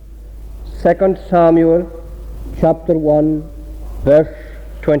2 Samuel chapter 1 verse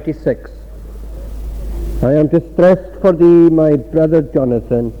 26. I am distressed for thee, my brother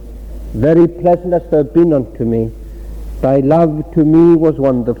Jonathan. Very pleasant hast thou been unto me. Thy love to me was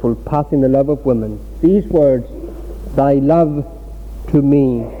wonderful, passing the love of women. These words, thy love to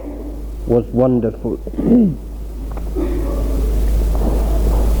me was wonderful.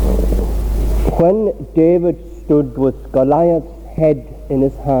 When David stood with Goliath's head in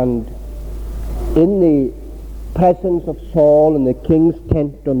his hand in the presence of Saul in the king's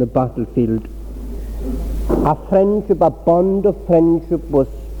tent on the battlefield, a friendship, a bond of friendship was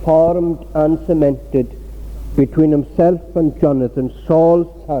formed and cemented between himself and Jonathan,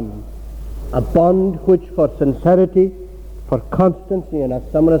 Saul's son, a bond which for sincerity, for constancy, and as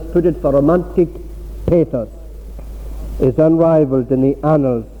someone has put it, for romantic pathos, is unrivaled in the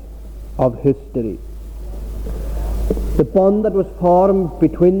annals of history. The bond that was formed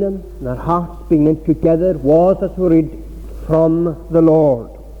between them, their hearts being linked together, was, as we read, from the Lord.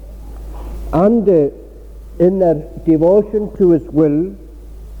 And in their devotion to his will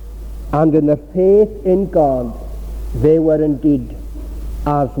and in their faith in God, they were indeed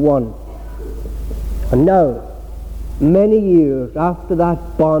as one. And now, many years after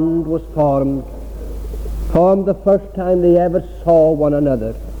that bond was formed the first time they ever saw one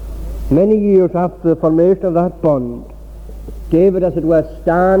another, many years after the formation of that bond, David, as it were,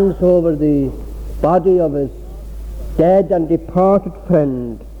 stands over the body of his dead and departed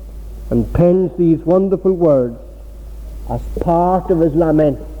friend and pens these wonderful words as part of his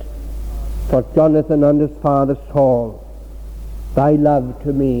lament for Jonathan and his father Saul. Thy love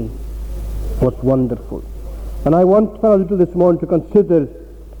to me was wonderful. And I want for a little this morning to consider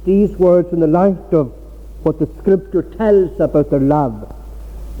these words in the light of what the Scripture tells about their love,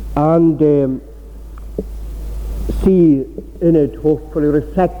 and see in it, hopefully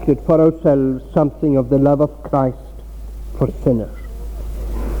reflected for ourselves, something of the love of Christ for sinners.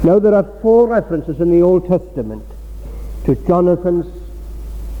 Now there are 4 references in the Old Testament to Jonathan's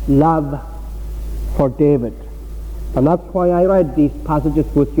love for David, and that's why I read these passages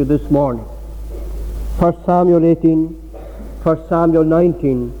with you this morning. 1 Samuel 18, 1 Samuel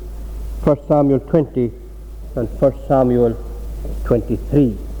 19, 1 Samuel 20, and 1 Samuel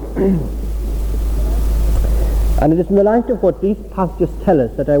 23. And it is in the light of what these passages tell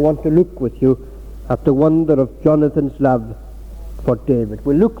us that I want to look with you at the wonder of Jonathan's love for David.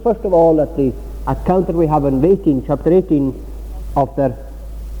 We'll look first of all at the account that we have in chapter 18 of their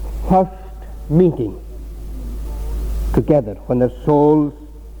first meeting together when their souls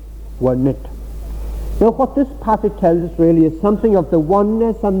were knit. Now what this passage tells us really is something of the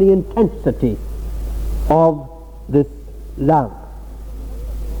oneness and the intensity of this love.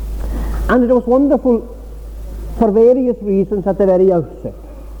 And it was wonderful for various reasons at the very outset.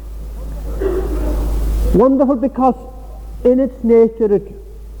 Wonderful because in its nature it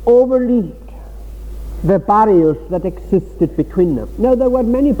overleaped the barriers that existed between them. Now there were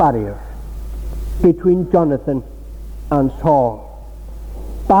many barriers between Jonathan and Saul.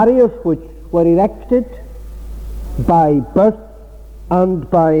 Barriers which were erected by birth and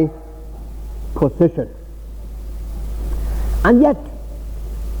by position. And yet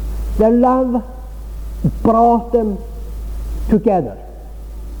their love brought them together.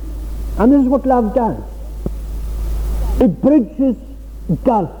 And this is what love does. It bridges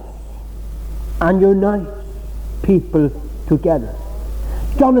gulfs and unites people together.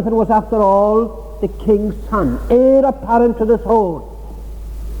 Jonathan was, after all, the king's son, heir apparent to the throne.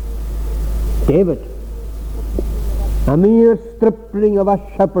 David, a mere stripling of a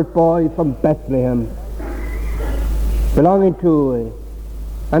shepherd boy from Bethlehem, belonging to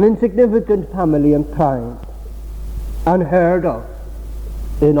an insignificant family and tribe, unheard of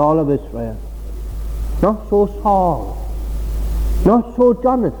in all of Israel. Not so Saul, not so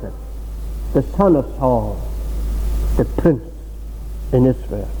Jonathan, the son of Saul, the prince in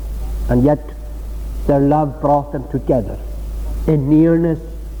Israel. And yet their love brought them together in nearness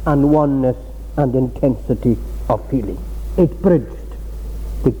and oneness and intensity of feeling. It bridged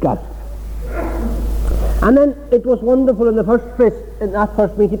the gulf. And then it was wonderful in the first place, in that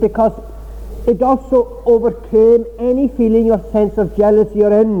first meeting, because it also overcame any feeling or sense of jealousy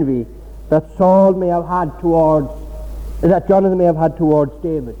or envy that Jonathan may have had towards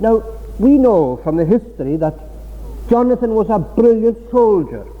David. Now, we know from the history that Jonathan was a brilliant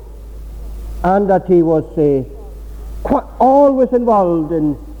soldier, and that he was always involved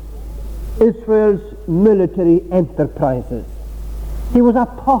in Israel's military enterprises. He was a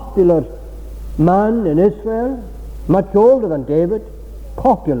popular man in Israel, much older than David,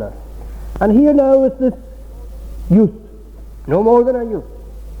 popular. And here now is this youth, no more than a youth,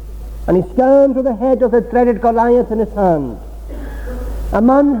 And he stands with the head of the dreaded Goliath in his hand. A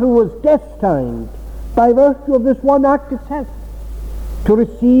man who was destined, by virtue of this one act itself, to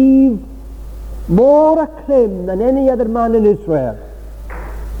receive more acclaim than any other man in Israel.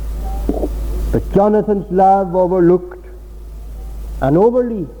 But Jonathan's love overlooked and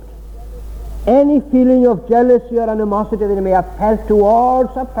overleaped any feeling of jealousy or animosity that he may have felt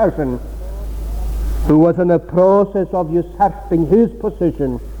towards a person who was in the process of usurping his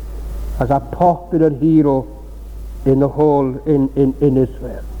position as a popular hero in the whole in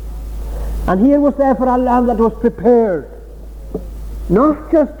Israel. And here was therefore a love that was prepared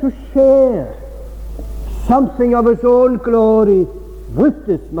not just to share something of his own glory with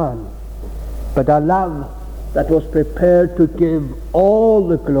this man, but a love that was prepared to give all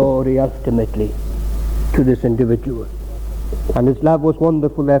the glory ultimately to this individual. And his love was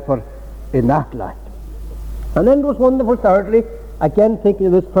wonderful therefore in that light. And then it was wonderful thirdly, again thinking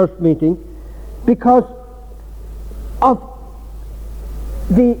of this first meeting, because of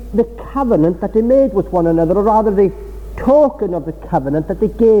the covenant that they made with one another, or rather the token of the covenant that they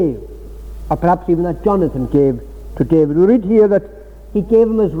gave, or perhaps even that Jonathan gave to David. We read here that he gave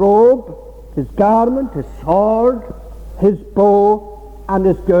him his robe, his garment, his sword, his bow, and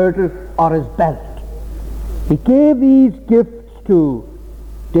his girdle or his belt. He gave these gifts to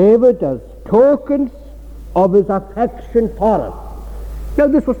David as tokens of his affection for him. Now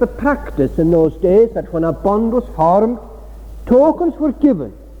this was the practice in those days, that when a bond was formed, tokens were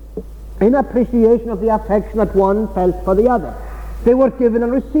given in appreciation of the affection that one felt for the other. They were given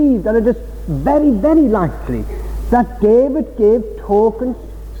and received, and it is very, very likely that David gave tokens,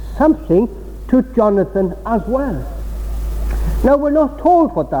 something, to Jonathan as well. Now we're not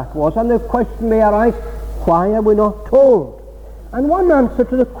told what that was, and the question may arise, why are we not told? And one answer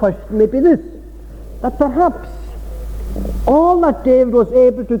to the question may be this, that perhaps all that David was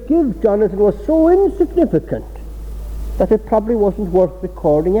able to give Jonathan was so insignificant that it probably wasn't worth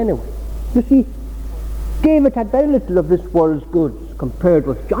recording anyway. You see, David had very little of this world's goods compared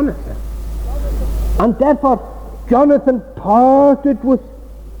with Jonathan. And therefore, Jonathan parted with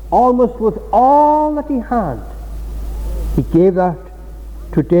almost with all that he had. He gave that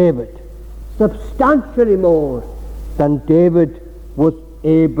to David, substantially more than David was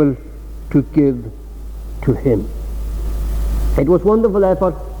able to give to him. It was wonderful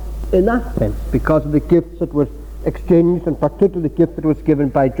therefore in that sense, because of the gifts that were exchanged, and particularly the gift that was given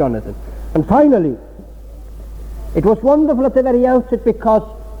by Jonathan. And finally, it was wonderful at the very outset, because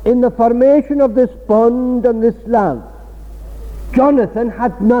in the formation of this bond and this love, Jonathan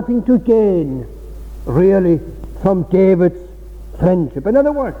had nothing to gain really from David's friendship. In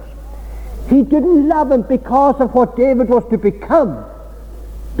other words, he didn't love him because of what David was to become,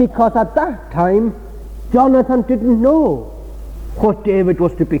 because at that time Jonathan didn't know what David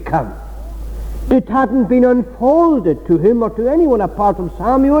was to become. It hadn't been unfolded to him or to anyone apart from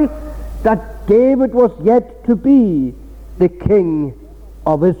Samuel that David was yet to be the king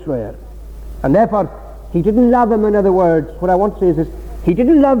of Israel. And therefore he didn't love him. In other words, what I want to say is this: he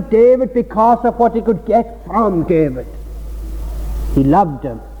didn't love David because of what he could get from David. He loved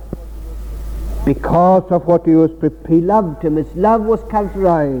him because of what he was he loved him. His love was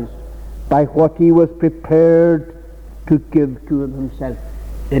characterized by what he was prepared to give to him himself.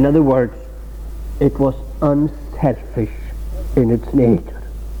 In other words, it was unselfish in its nature.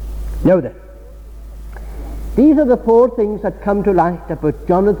 Now then, these are the four things that come to light about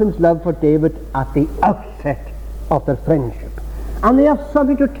Jonathan's love for David at the outset of their friendship. And they have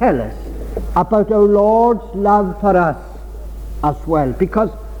something to tell us about our Lord's love for us as well, because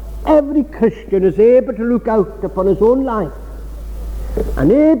every Christian is able to look out upon his own life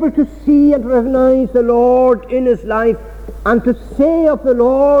and able to see and recognize the Lord in his life, and to say of the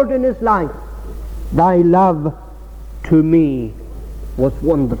Lord in his life, "Thy love to me was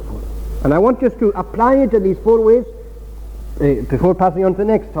wonderful." And I want us to apply it in these four ways before passing on to the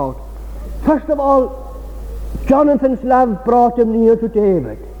next thought. First of all, Jonathan's love brought him near to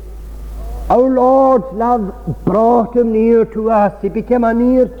David. Our Lord's love brought him near to us. He became a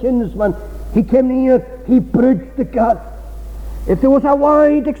near kinsman. He came near. He bridged the gulf. If there was a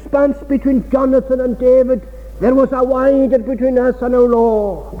wide expanse between Jonathan and David, there was a wider between us and our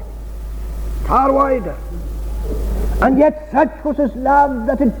Lord. Far wider. And yet such was his love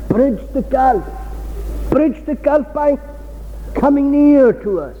that it bridged the gulf. Bridged the gulf by coming near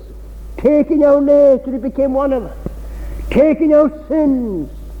to us, taking our nature. He became one of us, taking our sins,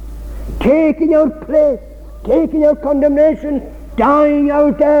 taking our place, taking our condemnation, dying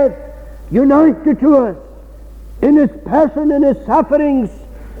our death, united to us in his passion, in his sufferings,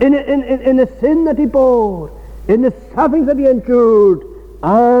 in the sin that he bore, in the sufferings that he endured,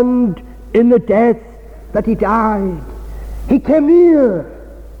 and in the death that he died, he came near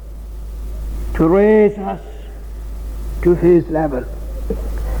to raise us to his level.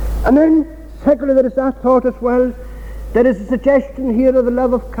 And then, secondly, there is that thought as well. There is a suggestion here of the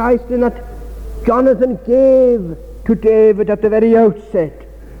love of Christ in that Jonathan gave to David at the very outset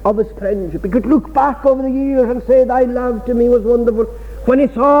of his friendship. He could look back over the years and say, thy love to me was wonderful. When he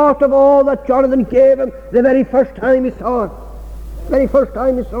thought of all that Jonathan gave him the very first time he saw him,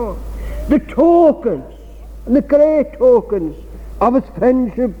 the tokens, and the great tokens of his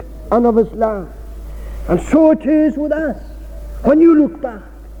friendship and of his love. And so it is with us. When you look back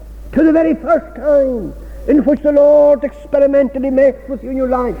to the very first time in which the Lord experimentally met with you in your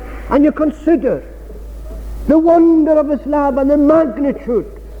life, and you consider the wonder of his love and the magnitude,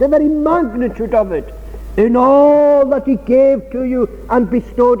 the very magnitude of it, in all that he gave to you and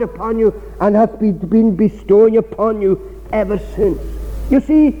bestowed upon you, and has been bestowing upon you ever since. You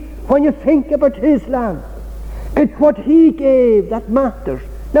see, when you think about his love, it's what he gave that matters.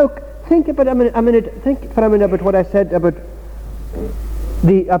 Now, think for a minute about what I said about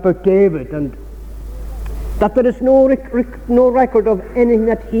David, and that there is no record of anything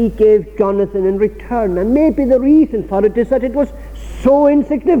that he gave Jonathan in return. And maybe the reason for it is that it was so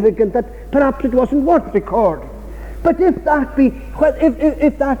insignificant that perhaps it wasn't worth recording. But if that be, whether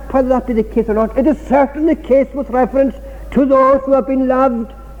that be the case or not, it is certainly the case with reference to those who have been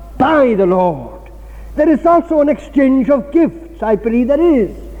loved by the Lord. There is also an exchange of gifts, I believe there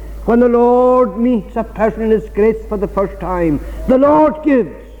is. When the Lord meets a person in his grace for the first time, the Lord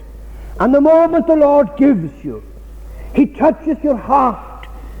gives. And the moment the Lord gives you, he touches your heart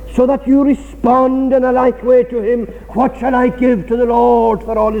so that you respond in a like way to him. What shall I give to the Lord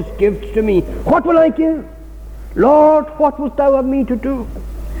for all his gifts to me? What will I give? Lord, what wilt thou have me to do?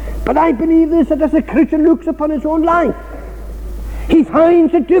 But I believe this, that as a Christian looks upon his own life, he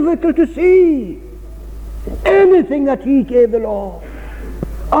finds it difficult to see anything that he gave the Lord,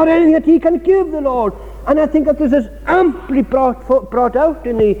 or anything that he can give the Lord. And I think that this is amply brought out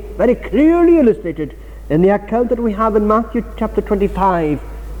in the, very clearly illustrated in the account that we have in Matthew chapter 25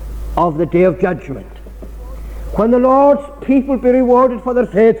 of the day of judgment, when the Lord's people be rewarded for their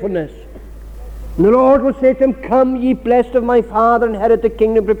faithfulness. And the Lord will say to them, come ye blessed of my Father, inherit the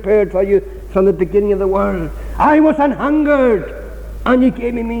kingdom prepared for you from the beginning of the world. I was an hungered, and ye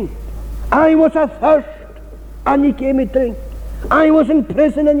gave me meat. I was athirst, and ye gave me drink. I was in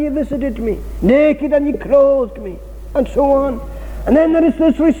prison, and ye visited me. Naked, and ye clothed me. And so on. And then there is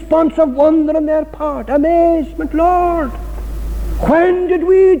this response of wonder on their part. Amazement. Lord, when did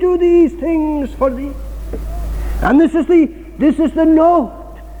we do these things for thee? And this is the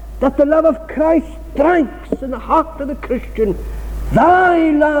note that the love of Christ strikes in the heart of the Christian. Thy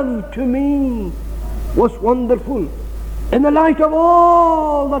love to me was wonderful, in the light of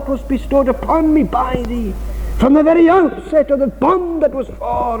all that was bestowed upon me by thee, from the very outset of the bond that was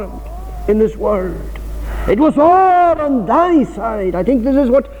formed in this world. It was all on thy side. I think this is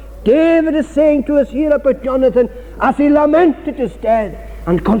what David is saying to us here about Jonathan, as he lamented his death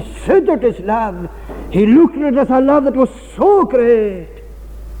and considered his love. He looked at it as a love that was so great,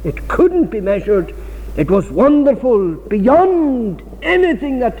 it couldn't be measured. It was wonderful beyond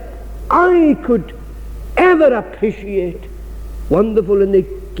anything that I could ever appreciate. Wonderful in the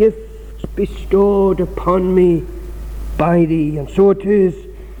gifts bestowed upon me by thee. And so it is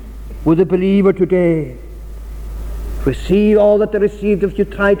with the believer today. Receive all that they received. If you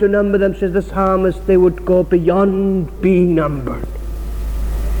try to number them, says the psalmist, they would go beyond being numbered.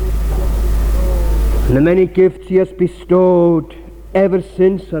 And the many gifts he has bestowed ever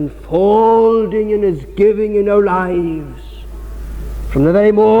since, unfolding in his giving in our lives, from the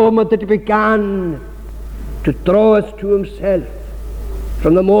very moment that he began to draw us to himself,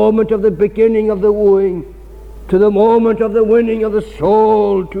 from the moment of the beginning of the wooing to the moment of the winning of the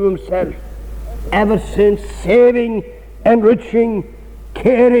soul to himself, ever since, saving, enriching,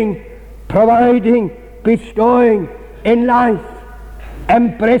 caring, providing, bestowing in life,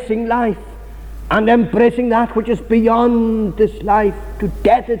 embracing life, and embracing that which is beyond this life to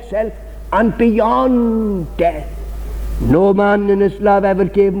death itself and beyond death. No man in his love ever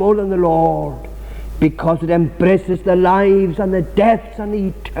gave more than the Lord, because it embraces the lives and the deaths and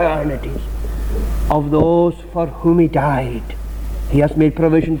the eternities of those for whom he died. He has made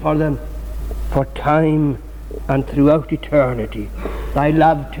provision for them for time and throughout eternity. Thy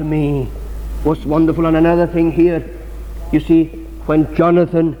love to me was wonderful. And another thing here, you see, when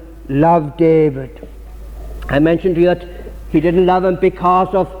Jonathan loved David, I mentioned to you that he didn't love him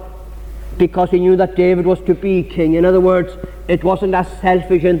because he knew that David was to be king. In other words, it wasn't a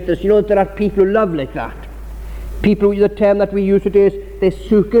selfish interest. You know, there are people who love like that. People, the term that we use today is they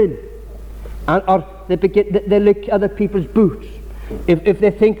soak in, or they lick other people's boots. If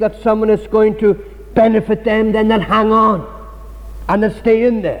they think that someone is going to benefit them, then they'll hang on and they'll stay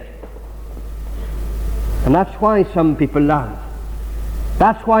in there. And that's why some people love.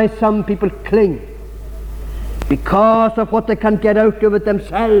 That's why some people cling, because of what they can get out of it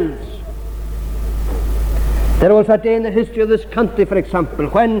themselves. There was a day in the history of this country, for example,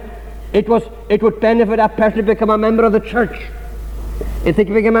 when it would benefit a person to become a member of the church. If they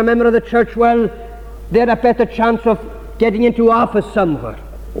became a member of the church, well, they had a better chance of getting into office somewhere.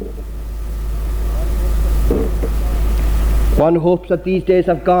 One hopes that these days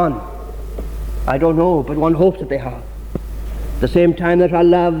have gone. I don't know, but one hopes that they have. At the same time, there's a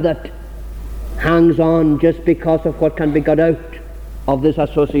love that hangs on just because of what can be got out of this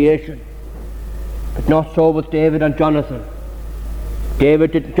association. But not so with David and Jonathan.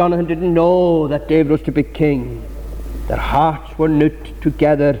 Jonathan didn't know that David was to be king. Their hearts were knit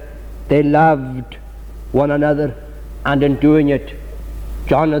together. They loved one another, and in doing it,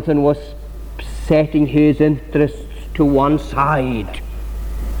 Jonathan was setting his interests to one side.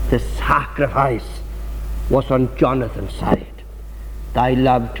 The sacrifice was on Jonathan's side. Thy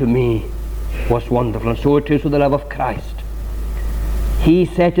love to me was wonderful, and so it is with the love of Christ. He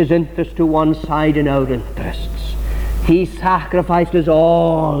set his interests to one side in our interests. He sacrificed his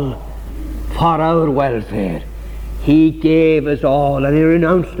all for our welfare. He gave us all, and he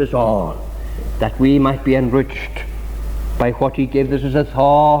renounced us all, that we might be enriched by what he gave. This is a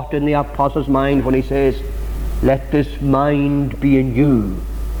thought in the apostle's mind when he says, let this mind be in you,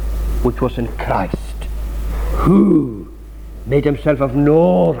 which was in Christ, who made himself of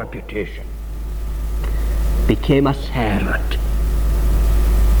no reputation, became a servant.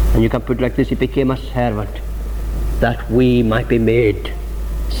 And you can put it like this: he became a servant that we might be made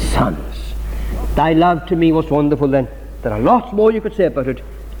sons. Thy love to me was wonderful. Then there are lots more you could say about it.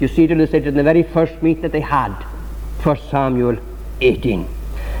 You see it illustrated in the very first meet that they had, 1 Samuel 18.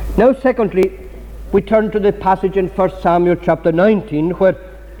 Now secondly, we turn to the passage in 1 Samuel chapter 19 where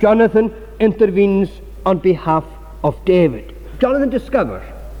Jonathan intervenes on behalf of David. Jonathan discovers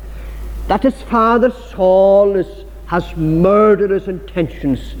that his father Saul has murderous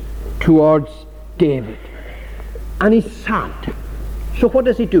intentions towards David, and he's sad. So what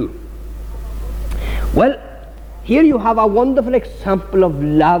does he do? Well, here you have a wonderful example of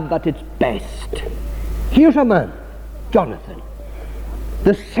love at its best. Here's a man, Jonathan,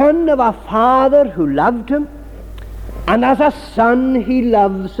 the son of a father who loved him, and as a son he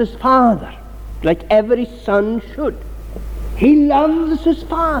loves his father, like every son should. He loves his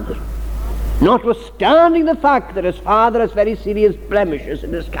father, notwithstanding the fact that his father has very serious blemishes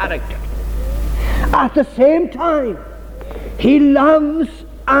in his character. At the same time, he loves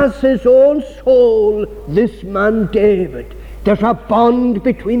as his own soul this man David. There's a bond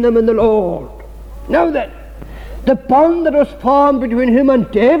between them in the Lord. Now then, the bond that was formed between him and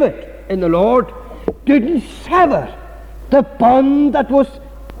David in the Lord didn't sever the bond that was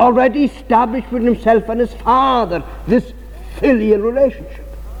already established between himself and his father, this filial relationship.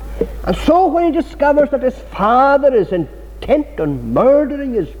 And so when he discovers that his father is intent on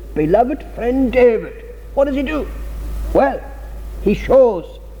murdering his beloved friend David, what does he do? Well, he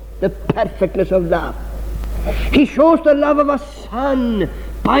shows the perfectness of love. He shows the love of a son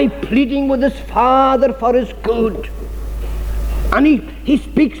by pleading with his father for his good. And he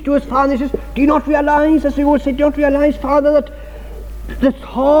speaks to his father and he says, do you not realize, as he would say, do you not realize, Father, that the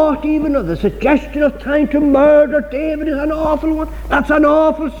thought even of the suggestion of trying to murder David is an awful one? That's an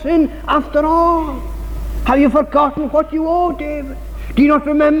awful sin after all. Have you forgotten what you owe David? Do you not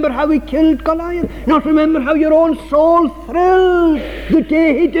remember how he killed Goliath? Not remember how your own soul thrilled the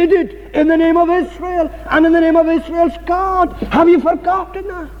day he did it in the name of Israel and in the name of Israel's God? Have you forgotten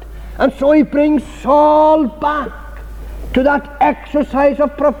that? And so he brings Saul back to that exercise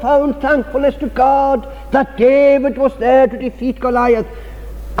of profound thankfulness to God that David was there to defeat Goliath,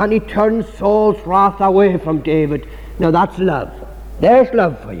 and he turns Saul's wrath away from David. Now that's love. There's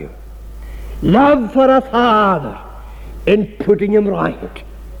love for you. Love for a father in putting him right,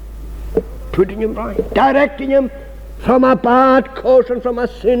 directing him from a bad course and from a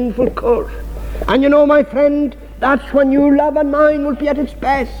sinful course. And you know, my friend, that's when your love and mine will be at its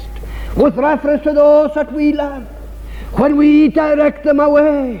best, with reference to those that we love, when we direct them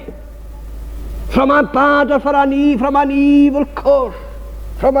away from a bad or from an evil course.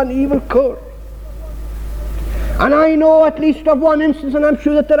 And I know at least of one instance, and I'm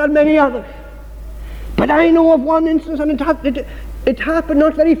sure that there are many others, but I know of one instance, and it happened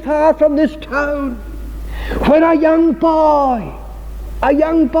not very far from this town, when a young boy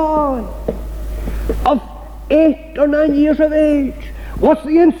of 8 or 9 years of age was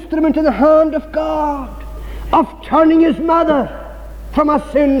the instrument in the hand of God of turning his mother from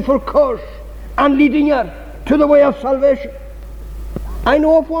a sinful course and leading her to the way of salvation. I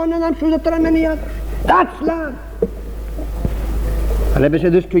know of one, and I'm sure that there are many others. That's love. And let me say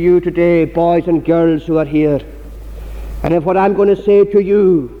this to you today, boys and girls who are here. And if what I'm going to say to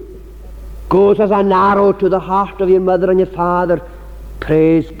you goes as an arrow to the heart of your mother and your father,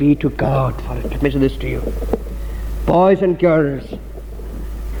 praise be to God for it. Let me say this to you. Boys and girls,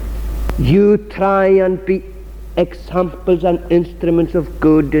 you try and be examples and instruments of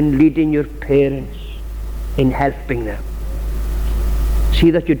good in leading your parents, in helping them.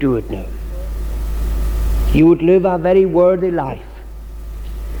 See that you do it now. You would live a very worthy life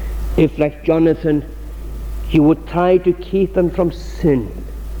if, like Jonathan, you would try to keep them from sin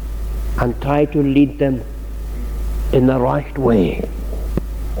and try to lead them in the right way.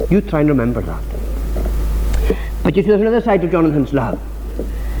 You try and remember that. But you see, there's another side to Jonathan's love.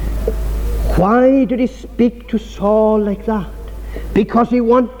 Why did he speak to Saul like that? Because he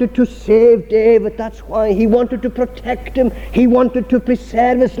wanted to save David. That's why. He wanted to protect him. He wanted to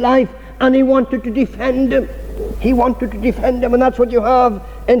preserve his life, and he wanted to defend him. He wanted to defend him, and that's what you have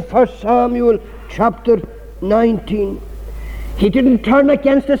in 1 Samuel chapter 19. He didn't turn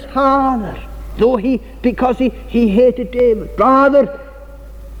against his father, because he hated David. Rather,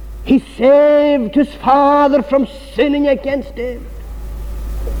 he saved his father from sinning against David.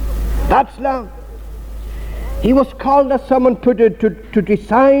 That's love. He was called, as someone put it, to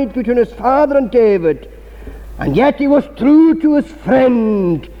decide between his father and David, and yet he was true to his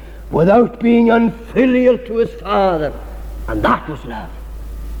friend without being unfilial to his father, and that was love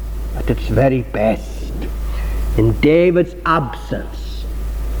at its very best. In David's absence,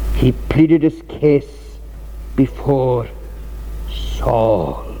 he pleaded his case before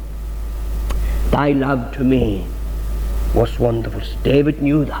Saul. Thy love to me was wonderful. David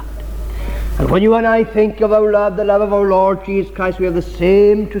knew that. And when you and I think of our love, the love of our Lord Jesus Christ, we have the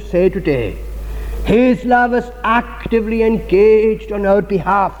same to say today. His love is actively engaged on our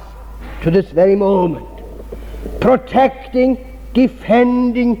behalf to this very moment, protecting,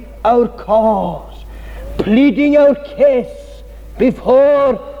 defending our cause, pleading our case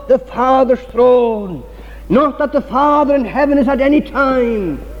before the Father's throne. Not that the Father in heaven is at any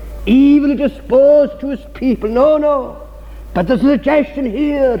time evilly disposed to his people. No. But there's a suggestion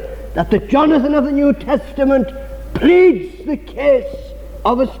here that the Jonathan of the New Testament pleads the case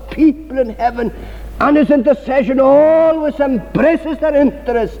of his people in heaven, and his intercession always embraces their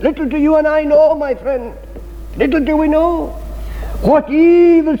interests. Little do you and I know, my friend, little do we know what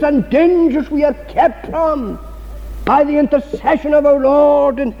evils and dangers we are kept from by the intercession of our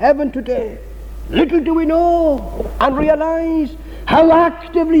Lord in heaven today. Little do we know and realize how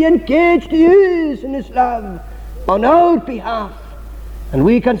actively engaged he is in his love on our behalf. And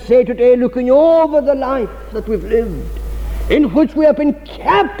we can say today, looking over the life that we've lived, in which we have been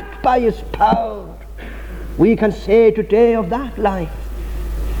kept by his power, we can say today of that life,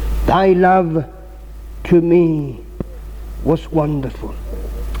 thy love to me was wonderful.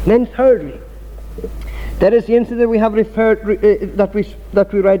 Then thirdly, there is the incident we have referred that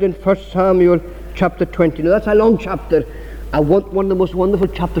we read in 1 Samuel chapter 20. Now that's a long chapter, one of the most wonderful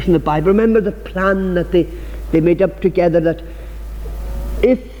chapters in the Bible. Remember the plan that they made up together, that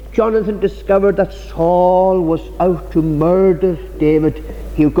if Jonathan discovered that Saul was out to murder David,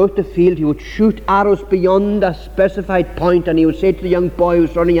 he would go to the field, he would shoot arrows beyond a specified point, and he would say to the young boy who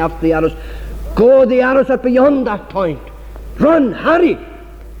was running after the arrows, go, the arrows are beyond that point. Run, hurry.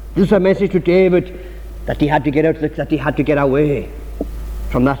 This is a message to David that he had to get out, that he had to get away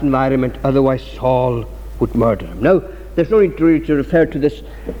from that environment, otherwise Saul would murder him. Now, there's no need to refer to this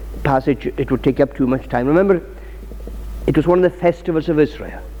passage, it would take up too much time. Remember, it was one of the festivals of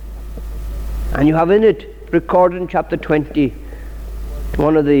Israel, and you have in it recorded in chapter 20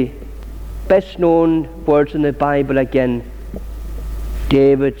 one of the best known words in the Bible again: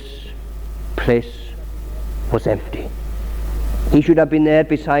 David's place was empty. He should have been there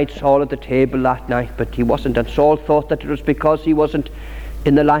beside Saul at the table that night, but he wasn't, and Saul thought that it was because he wasn't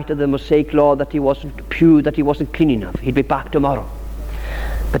in the light of the Mosaic law, that he wasn't that he wasn't clean enough. He'd be back tomorrow.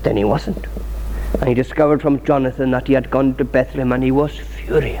 But then he wasn't. And he discovered from Jonathan that he had gone to Bethlehem, and he was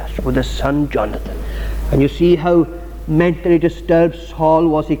furious with his son Jonathan. And you see how mentally disturbed Saul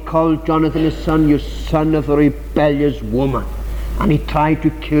was. He called Jonathan his son, you son of a rebellious woman. And he tried to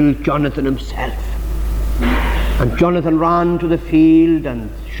kill Jonathan himself. And Jonathan ran to the field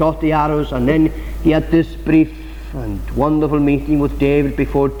and shot the arrows, and then he had this brief and wonderful meeting with David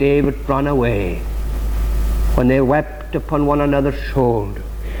before David ran away, when they wept upon one another's shoulder.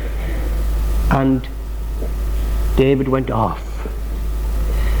 And David went off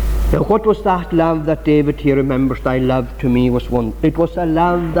Now what was that love that David here remembers? Thy love to me was one. It was a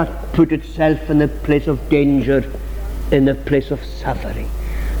love that put itself in the place of danger, in the place of suffering.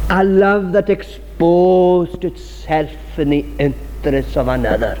 A love that exposed itself in the interests of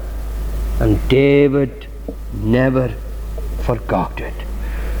another. And David never forgot it.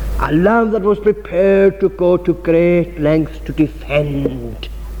 A love that was prepared to go to great lengths to defend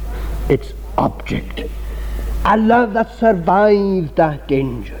its object. A love that survived that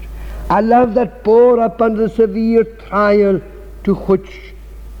danger. A love that bore up under the severe trial to which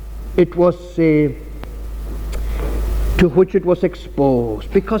it was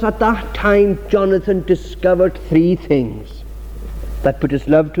exposed. Because at that time Jonathan discovered three things that put his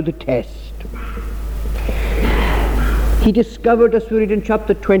love to the test. He discovered, as we read in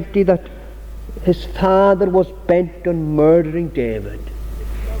chapter 20, that his father was bent on murdering David.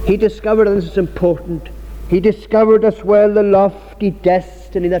 He discovered, and this is important, he discovered as well the lofty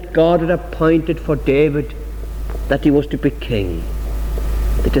destiny that God had appointed for David, that he was to be king.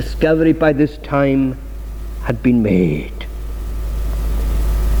 The discovery by this time had been made.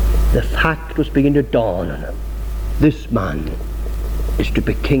 The fact was beginning to dawn on him. This man is to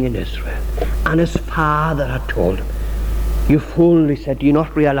be king in Israel. And his father had told him, "You fool," he said, "do you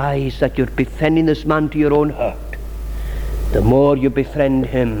not realize that you're befriending this man to your own hurt? The more you befriend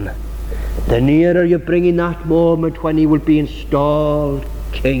him, the nearer you bring in that moment when he will be installed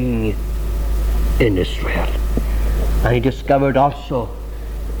king in Israel." And he discovered also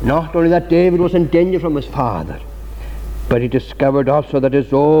not only that David was in danger from his father, but he discovered also that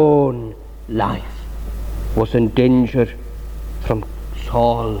his own life was in danger from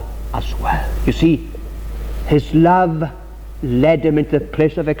Saul as well. You see, his love led him into the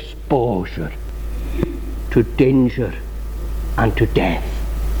place of exposure to danger and to death.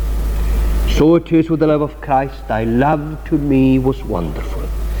 So it is with the love of Christ. Thy love to me was wonderful.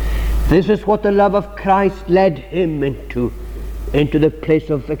 This is what the love of Christ led him into the place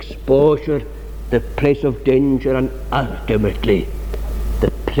of exposure, the place of danger, and ultimately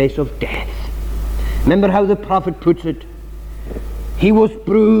the place of death. Remember how the prophet puts it? He was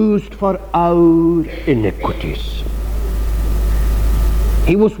bruised for our iniquities.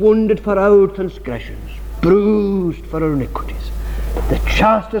 He was wounded for our transgressions, bruised for our iniquities. The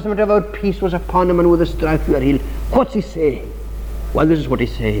chastisement of our peace was upon him, and with his stripes we are healed. What's he saying? Well, this is what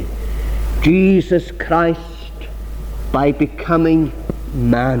he's saying. Jesus Christ, by becoming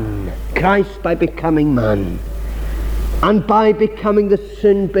man, Christ by becoming man, and by becoming the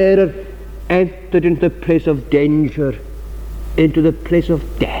sin bearer, entered into the place of danger, into the place of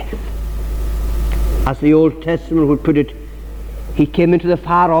death. As the Old Testament would put it, he came into the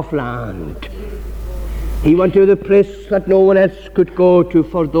far off land. He went to the place that no one else could go to,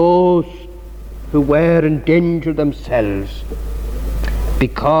 for those who were in danger themselves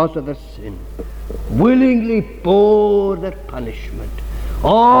because of their sin, willingly bore their punishment,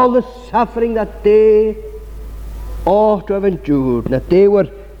 all the suffering that they ought to have endured, that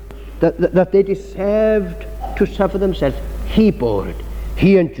they deserved to suffer themselves. He bore it,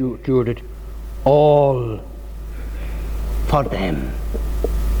 he endured it, all for them.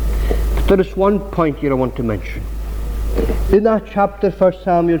 But there is one point here I want to mention. In that chapter, 1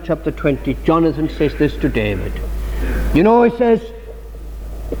 Samuel chapter 20, Jonathan says this to David. You know, he says,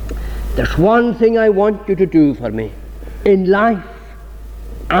 there's one thing I want you to do for me, in life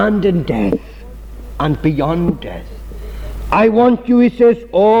and in death, and beyond death. I want you, he says,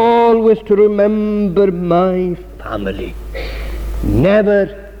 always to remember my family.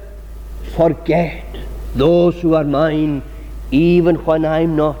 Never forget those who are mine, even when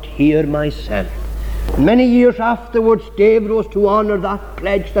I'm not here myself. Many years afterwards, David was to honor that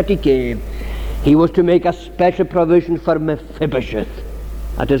pledge that he gave. He was to make a special provision for Mephibosheth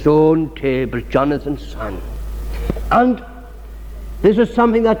at his own table, Jonathan's son. And this is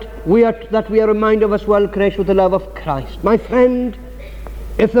something that we are reminded of as well, connected with the love of Christ. My friend,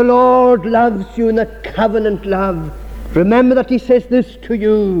 if the Lord loves you in that covenant love, remember that he says this to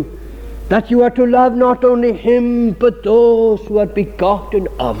you, that you are to love not only him, but those who are begotten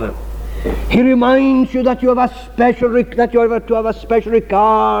of him. He reminds you that you have to have a special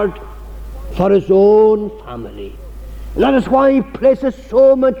regard for his own family. And that is why he places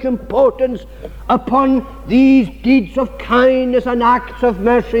so much importance upon these deeds of kindness and acts of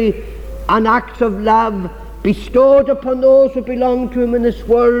mercy and acts of love bestowed upon those who belong to him in this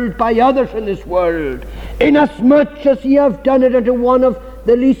world by others in this world, inasmuch as ye have done it unto one of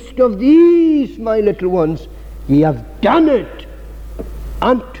the least of these my little ones, ye have done it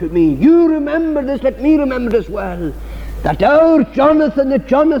unto me. You remember this, let me remember it as well, that our Jonathan, the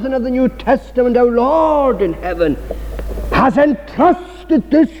Jonathan of the New Testament, our Lord in heaven, has entrusted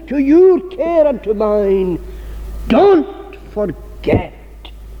entrusted this to your care and to mine. Don't forget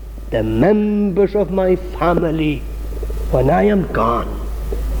the members of my family when I am gone.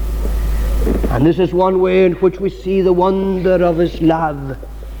 And this is one way in which we see the wonder of his love,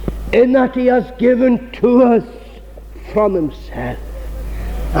 in that he has given to us from himself,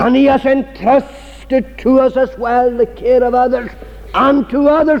 and he has entrusted to us as well the care of others, and to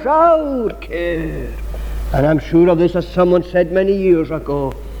others our care. And I'm sure of this, as someone said many years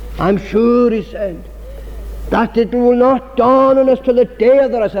ago, I'm sure he said, that it will not dawn on us till the day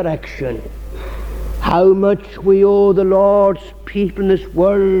of the resurrection how much we owe the Lord's people in this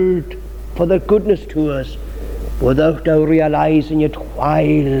world for their goodness to us, without our realizing it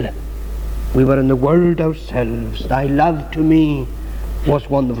while we were in the world ourselves. Thy love to me was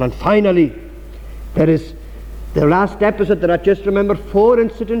wonderful. And finally, there is the last episode that I just remember, 4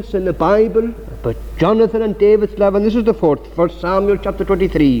 incidents in the Bible about Jonathan and David's love, and this is the 4th, 1 Samuel chapter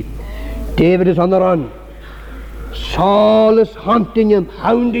 23. David is on the run. Saul is haunting him,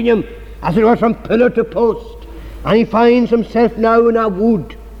 hounding him, as it were from pillar to post, and he finds himself now in a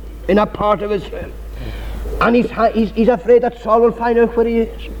wood in a part of Israel, and he's afraid that Saul will find out where he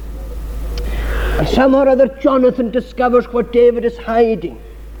is. And somehow or other Jonathan discovers where David is hiding,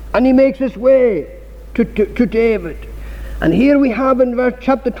 and he makes his way to David. And here we have in verse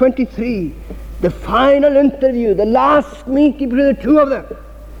chapter 23 the final interview, the last meeting between the two of them.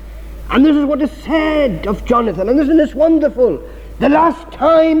 And this is what is said of Jonathan, and isn't this wonderful? The last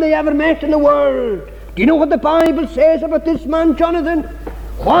time they ever met in the world. Do you know what the Bible says about this man Jonathan?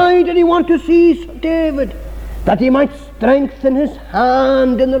 Why did he want to see David? That he might strengthen his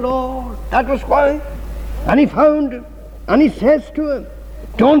hand in the Lord. That was why. And he found him, and he says to him,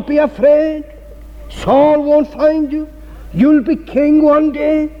 don't be afraid. Saul won't find you. You'll be king one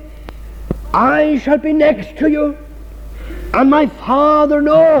day. I shall be next to you, and my Father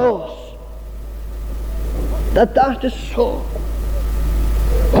knows that is so.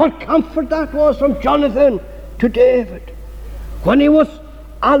 What comfort that was from Jonathan to David when he was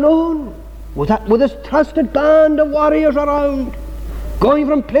alone with his trusted band of warriors around, going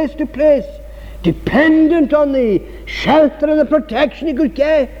from place to place, dependent on the shelter and the protection he could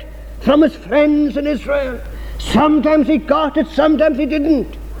get from his friends in Israel. Sometimes he got it, sometimes he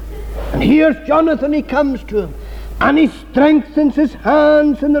didn't. And here's Jonathan, he comes to him, and he strengthens his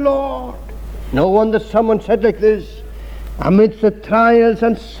hands in the Lord. No wonder someone said like this, amidst the trials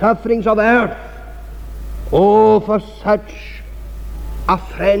and sufferings of earth, oh, for such a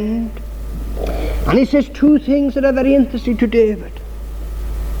friend. And he says 2 things that are very interesting to David.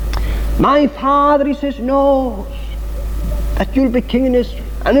 My father, he says, knows that you'll be king in Israel.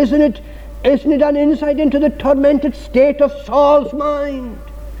 And isn't it an insight into the tormented state of Saul's mind?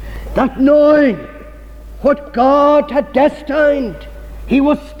 That knowing what God had destined, he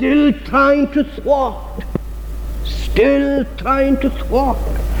was still trying to thwart. Still trying to thwart.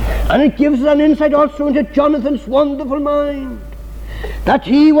 And it gives us an insight also into Jonathan's wonderful mind, that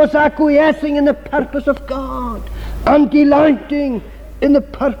he was acquiescing in the purpose of God and delighting in the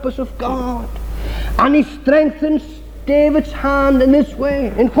purpose of God. And he strengthens David's hand in this way.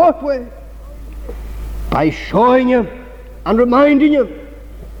 In what way? By showing him and reminding him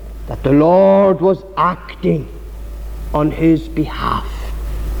that the Lord was acting on his behalf,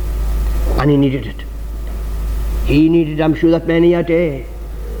 and he needed it. He needed, I'm sure, that many a day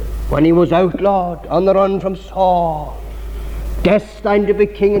when he was outlawed on the run from Saul, destined to be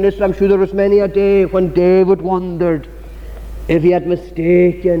king in Israel. I'm sure there was many a day when David wondered if he had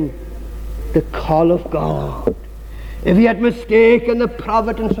mistaken the call of God, if he had mistaken the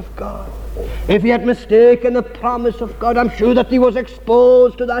providence of God, if he had mistaken the promise of God. I'm sure that he was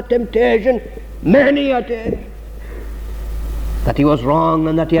exposed to that temptation many a day, that he was wrong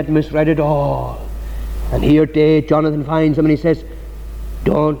and that he had misread it all. And here Jonathan finds him and he says,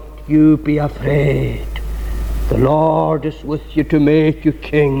 don't you be afraid. The Lord is with you to make you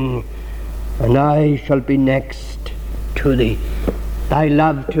king, and I shall be next to thee. Thy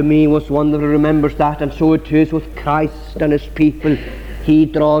love to me was wonderful. Remembers that, and so it is with Christ and his people. He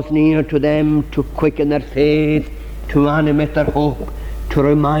draws near to them to quicken their faith, to animate their hope, to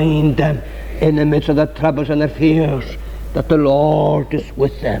remind them in the midst of their troubles and their fears that the Lord is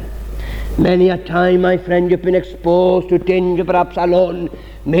with them. Many a time, my friend, you've been exposed to danger, perhaps alone,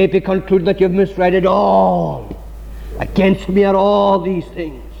 maybe conclude that you've misread it all. Against me are all these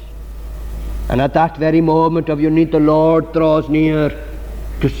things. And at that very moment of your need, the Lord draws near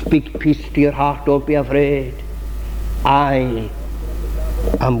to speak peace to your heart. Don't be afraid. I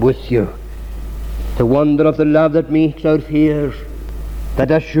am with you. The wonder of the love that meets our fears,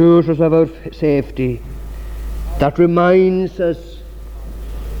 that assures us of our safety, that reminds us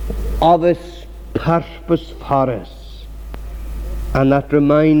of His purpose for us. And that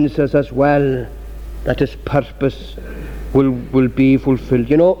reminds us as well that His purpose will be fulfilled.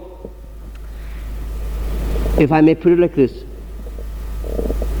 You know, if I may put it like this,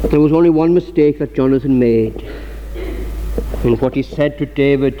 there was only one mistake that Jonathan made in what he said to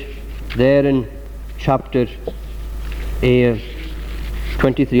David there in chapter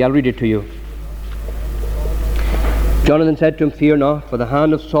 23. I'll read it to you. Jonathan said to him, "Fear not, for the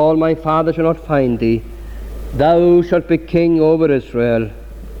hand of Saul my father shall not find thee. Thou shalt be king over Israel,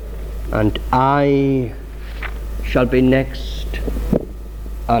 and I shall be next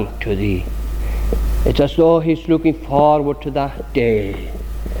unto thee." It's as though he's looking forward to that day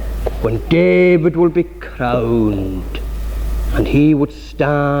when David will be crowned and he would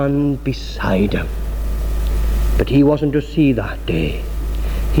stand beside him. But he wasn't to see that day.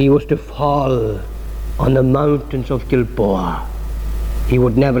 He was to fall on the mountains of Gilboa. He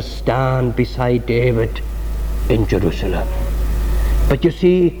would never stand beside David in Jerusalem. But you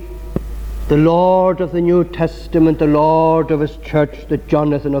see, the Lord of the New Testament, the Lord of His church, the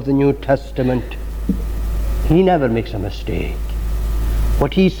Jonathan of the New Testament, He never makes a mistake.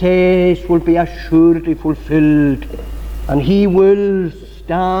 What He says will be assuredly fulfilled, and He will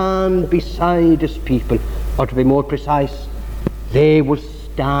stand beside His people, or to be more precise, they will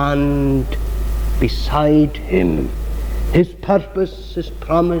stand beside Him. His purpose, His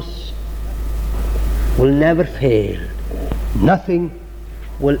promise will never fail. Nothing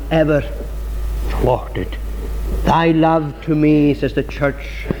will ever thwart it. Thy love to me, says the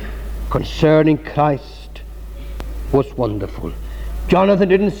church, concerning Christ was wonderful. Jonathan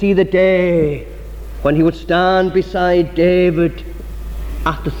didn't see the day when he would stand beside David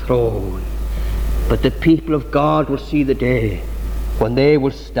at the throne, but the people of God will see the day when they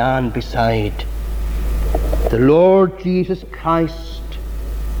will stand beside the Lord Jesus Christ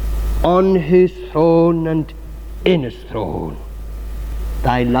on His throne and in His throne.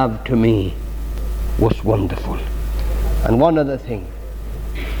 Thy love to me was wonderful. And one other thing,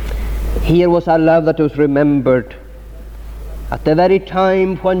 here was a love that was remembered at the very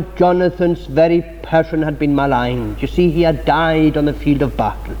time when Jonathan's very person had been maligned. You see, he had died on the field of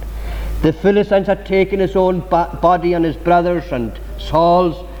battle. The Philistines had taken his own body and his brothers and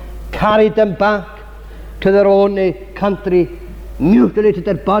Saul's, carried them back to their own country, mutilated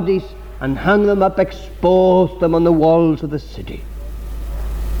their bodies and hung them up, exposed them on the walls of the city.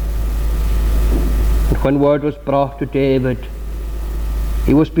 And when word was brought to David,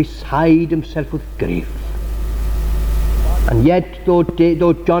 he was beside himself with grief. And yet, though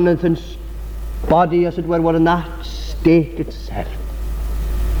Jonathan's body, as it were in that state itself,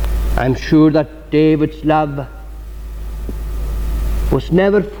 I'm sure that David's love was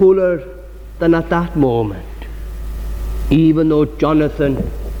never fuller than at that moment, even though Jonathan,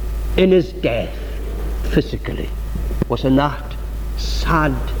 in his death, physically, was in that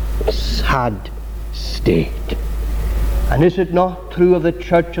sad, sad state. And is it not true of the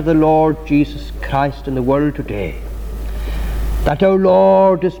Church of the Lord Jesus Christ in the world today, that our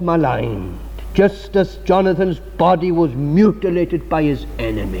Lord is maligned, just as Jonathan's body was mutilated by his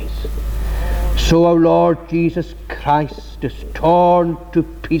enemies, so our Lord Jesus Christ is torn to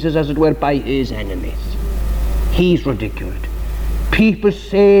pieces, as it were, by his enemies. He's ridiculed. People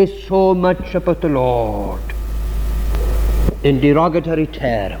say so much about the Lord in derogatory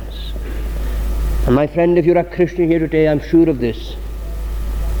terms. And my friend, if you're a Christian here today, I'm sure of this.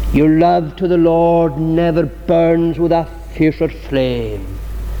 Your love to the Lord never burns with a fiercer flame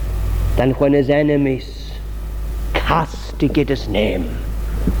than when his enemies castigate his name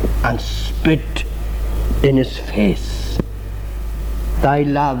and spit in his face. Thy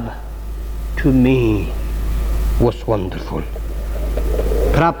love to me was wonderful.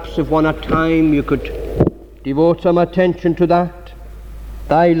 Perhaps if one at time you could devote some attention to that.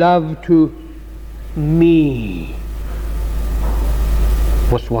 Thy love to me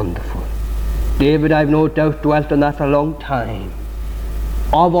was wonderful. David, I've no doubt, dwelt on that a long time.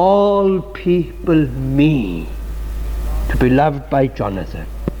 Of all people, me, to be loved by Jonathan.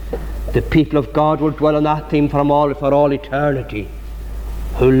 The people of God will dwell on that theme for all eternity.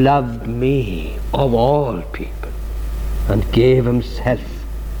 Who loved me, of all people, and gave himself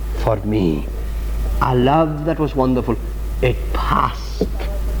for me. A love that was wonderful. It passed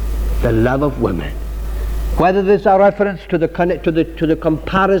the love of women. Whether there's a reference to the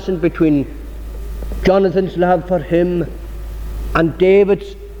comparison between Jonathan's love for him and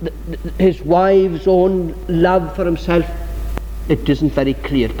David's, his wife's own love for himself, it isn't very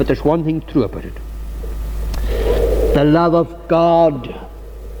clear. But there's one thing true about it. The love of God,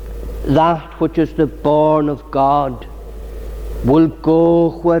 that which is the born of God, will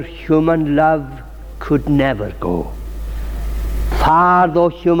go where human love could never go. Far though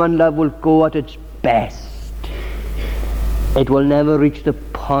human love will go at its best, it will never reach the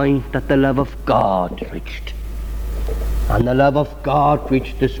point that the love of God reached. And the love of God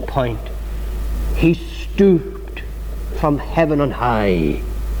reached this point. He stooped from heaven on high.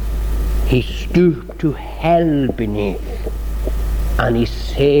 He stooped to hell beneath. And he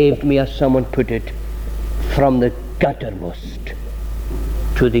saved me, as someone put it, from the guttermost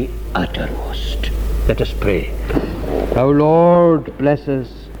to the uttermost. Let us pray. Thou Lord, bless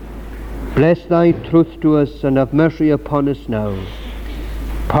us. Bless thy truth to us, and have mercy upon us now.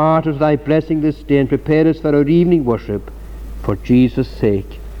 Part of thy blessing this day, and prepare us for our evening worship. For Jesus'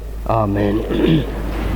 sake. Amen.